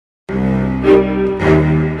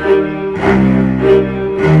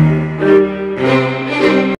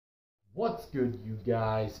good, you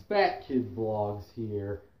guys? Fat Kid Vlogs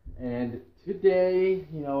here, and today,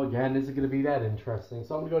 again, isn't going to be that interesting,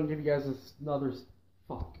 so I'm going to go and give you guys another...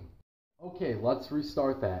 Fuck. Okay, let's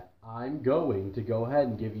restart that. I'm going to go ahead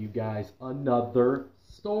and give you guys another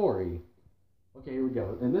story. Okay, here we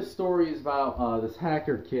go. And this story is about this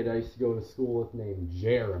hacker kid I used to go to school with named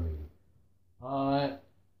Jearamy.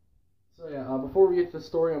 Before we get to the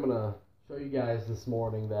story, I'm going to show you guys this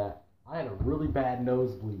morning that I had a really bad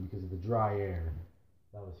nosebleed because of the dry air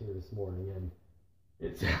that was here this morning, and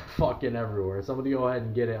it's fucking everywhere. So I'm going to go ahead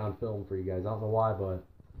and get it on film for you guys. I don't know why, but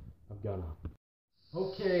I'm gonna.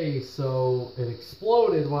 Okay, so it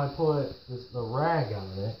exploded when I put the rag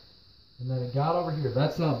on it, and then it got over here.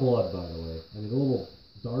 That's not blood, by the way. I mean, the little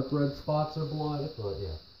dark red spots are blood, but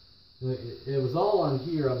yeah. It was all on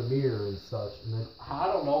here on the mirror and such, and then I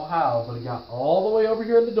don't know how, but it got all the way over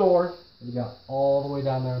here in the door, and it got all the way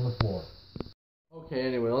down there on the floor. Okay,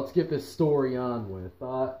 anyway, let's get this story on with. So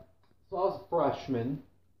I was a freshman,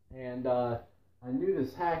 and I knew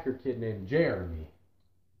this hacker kid named Jearamy.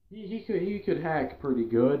 He could hack pretty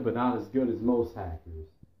good, but not as good as most hackers.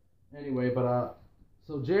 Anyway,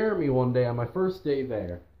 so Jearamy one day on my first day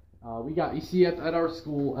there, we got, you see, at our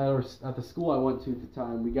school, at the school I went to at the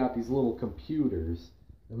time, we got these little computers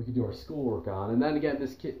that we could do our schoolwork on. And then again,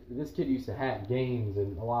 this kid used to hack games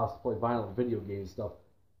and allow us to play violent video game stuff.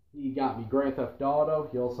 He got me Grand Theft Auto.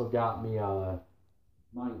 He also got me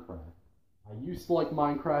Minecraft. I used to like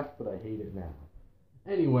Minecraft, but I hate it now.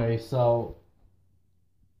 Anyway, so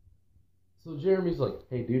Jeramy's like,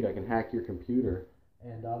 "Hey, dude, I can hack your computer."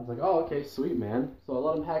 And I was like, "Oh, okay, sweet, man." So I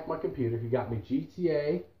let him hack my computer. He got me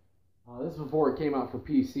GTA. This is before it came out for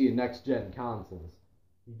PC and next-gen consoles.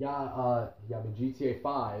 He got me GTA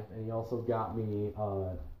 5, and he also got me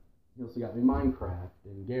Minecraft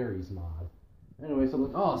and Gary's mod. Anyway, so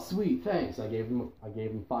I'm like, "Oh, sweet, thanks." I gave him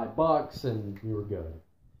 $5, and we were good.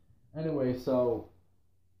 Anyway, so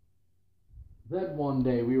then one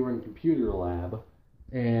day we were in computer lab,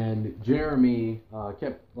 and Jearamy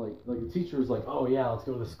kept like the teacher was like, "Oh yeah, let's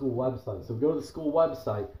go to the school website." So we go to the school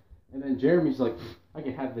website, and then Jeramy's like, "I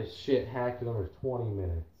can have this shit hacked in under 20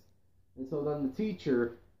 minutes." And so then the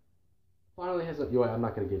teacher finally has a... I'm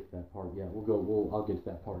not gonna get to that part yet. I'll get to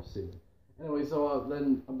that part soon. Anyway, so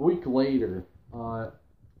then a week later,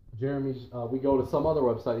 Jeramy's we go to some other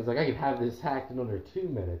website. He's like, "I can have this hacked in under 2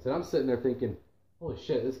 minutes," and I'm sitting there thinking, "Holy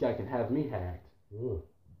shit, this guy can have me hacked." Ugh.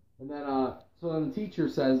 And then so then the teacher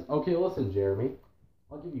says, "Okay, listen, Jearamy,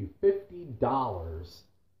 I'll give you $50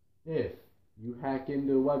 if you hack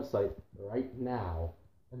into a website right now."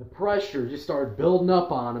 And the pressure just started building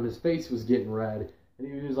up on him. His face was getting red, and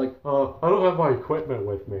he was like, "I don't have my equipment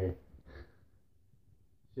with me."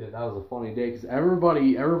 Shit, that was a funny day because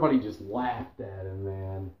everybody just laughed at him,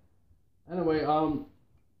 man. Anyway,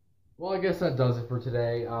 well, I guess that does it for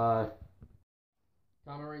today.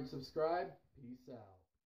 Comment, rate, subscribe. Peace out.